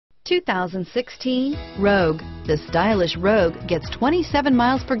2016 Rogue. The stylish Rogue gets 27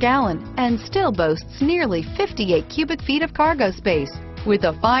 miles per gallon and still boasts nearly 58 cubic feet of cargo space. With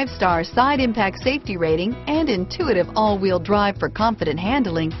a 5-star side impact safety rating and intuitive all-wheel drive for confident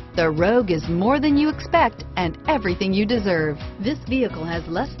handling, the Rogue is more than you expect and everything you deserve. This vehicle has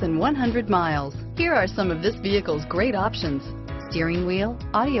less than 100 miles. Here are some of this vehicle's great options: steering wheel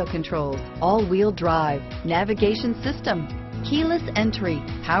audio controls, all-wheel drive, navigation system, keyless entry,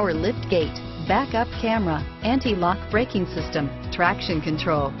 power lift gate, backup camera, anti-lock braking system, traction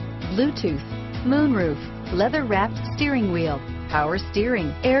control, Bluetooth, moonroof, leather-wrapped steering wheel, power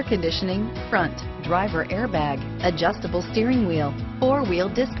steering, air conditioning, front, driver airbag, adjustable steering wheel, 4-wheel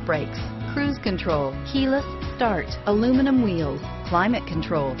disc brakes, cruise control, keyless start, aluminum wheels, climate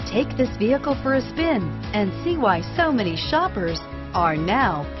control. Take this vehicle for a spin and see why so many shoppers are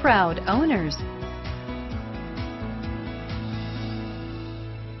now proud owners.